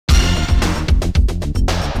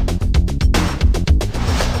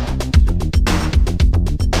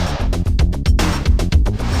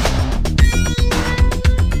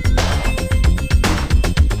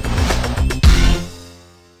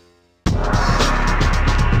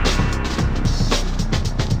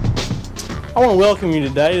I want to welcome you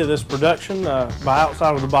today to this production by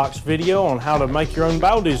Outside of the Box video on how to make your own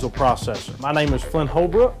biodiesel processor. My name is Flint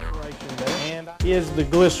Holbrook, and is the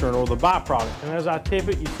glycerin or the byproduct. And as I tip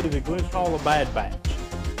it, you see the glycerin, all a bad batch.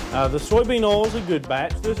 The soybean oil is a good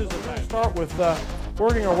batch. We're going to start with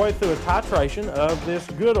working our way through a titration of this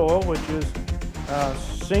good oil, which is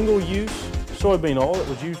single-use soybean oil that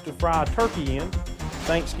was used to fry a turkey in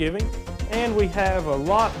Thanksgiving. And we have a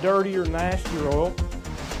lot dirtier, nastier oil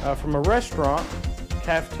from a restaurant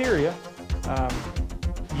cafeteria,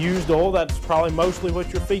 used oil. That's probably mostly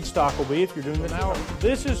what your feedstock will be if you're doing this. Now,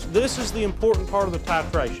 this is the important part of the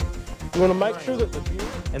titration. You want to make sure that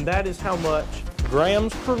and that is how much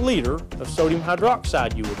grams per liter of sodium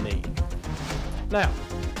hydroxide you would need. Now,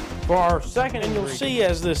 for our second, and you'll see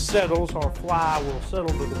as this settles, our fly will settle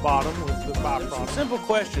to the bottom with the byproduct. Some simple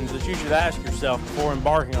questions that you should ask yourself before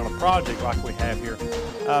embarking on a project like we have here.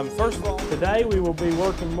 First of all, today we will be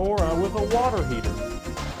working more with a water heater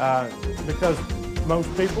because most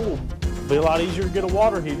people will be a lot easier to get a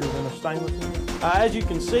water heater than a stainless steel. As you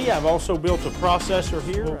can see, I've also built a processor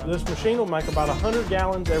here. This machine will make about 100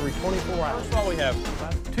 gallons every 24 hours. First of all, we have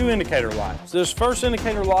two indicator lights. This first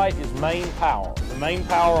indicator light is main power. The main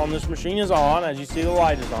power on this machine is on. As you see, the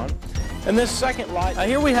light is on. And this second light,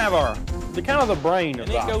 here we have the kind of the brain of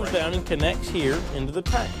the operation. It goes down and connects here into the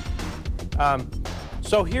tank.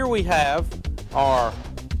 So here we have our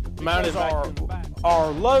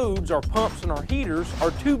loads, our pumps, and our heaters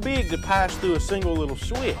are too big to pass through a single little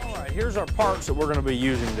switch. All right, here's our parts that we're going to be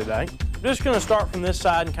using today. I'm just going to start from this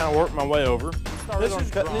side and kind of work my way over. This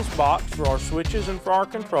is cutting this box for our switches and for our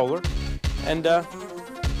controller, and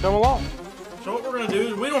come along. So what we're going to do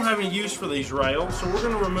is we don't have any use for these rails, so we're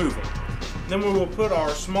going to remove them. Then we will put our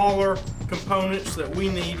smaller components that we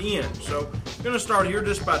need in. So I'm going to start here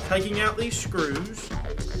just by taking out these screws.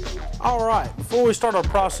 All right, before we start our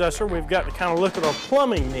processor, we've got to kind of look at our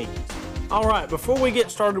plumbing needs. All right, before we get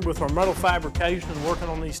started with our metal fabrication and working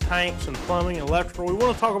on these tanks and plumbing and electrical, we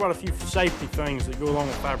want to talk about a few safety things that go along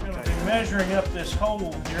with fabrication. We're measuring up this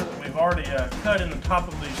hole here that we've already cut in the top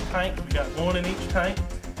of these tanks. We've got one in each tank.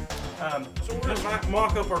 So we're going to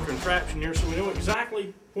mock up our contraption here so we know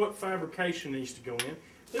exactly what fabrication needs to go in.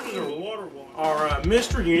 This is our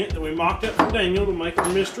mister unit that we mocked up for Daniel to make our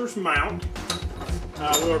mister's mount.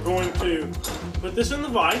 We are going to put this in the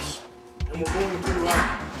vise, and we're going to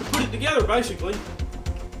put it together basically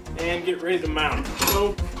and get ready to mount it.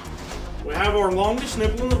 So we have our longest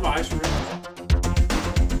nipple in the vise.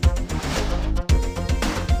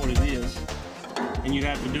 What it is, and you'd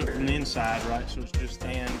have to do it from the inside, right? So it's just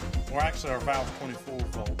actually our valve's 24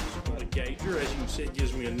 volts. The gauger, as you can see, it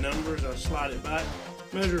gives me a number as I slide it back.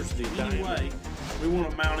 Measures the diameter. We want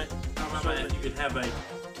to mount it so that you could have a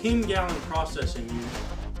 10-gallon processing unit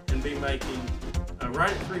and be making right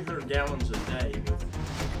at 300 gallons a day.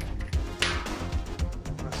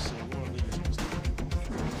 Let's see, one of these.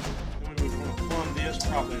 We want to plumb this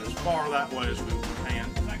probably as far that way as we can.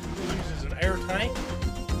 It actually uses an air tank.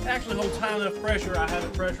 It actually holds high enough pressure. I have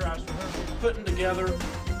it pressurized for her. We're putting together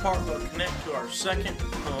part that will connect to our second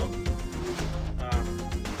pump.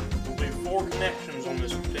 There'll be 4 connections on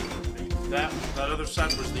this particular piece. That other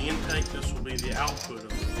side was the intake. This will be the output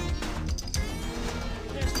of it.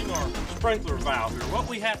 Testing our sprinkler valve here. What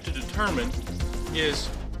we have to determine is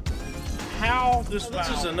how this valve.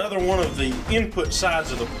 This is another one of the input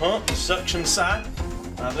sides of the pump, the suction side.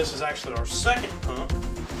 This is actually our second pump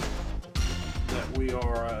that we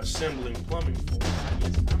are assembling plumbing for.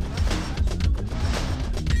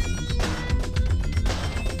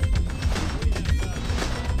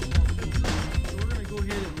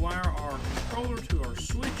 To our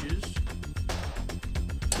switches,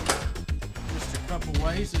 just a couple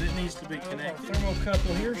ways that it needs to be connected.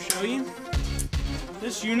 Thermocouple here, show you.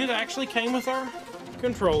 This unit actually came with our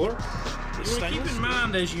controller. Keep in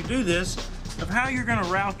mind as you do this of how you're going to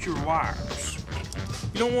route your wires.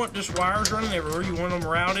 You don't want just wires running everywhere. You want them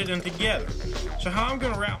routed and together. So how I'm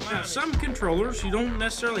going to route mine. Some controllers, you don't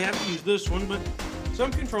necessarily have to use this one, but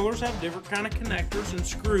some controllers have different kind of connectors and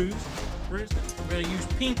screws. For instance, we're going to use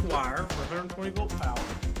pink wire for 120 volt power.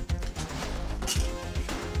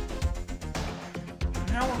 And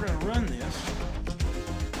how we're going to run this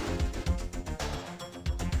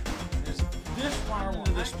is this wire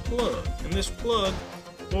into this plug. And this plug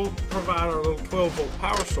will provide our little 12 volt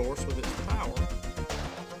power source with its power.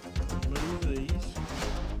 Remove these.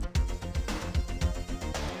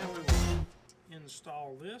 And we will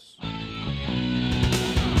install this.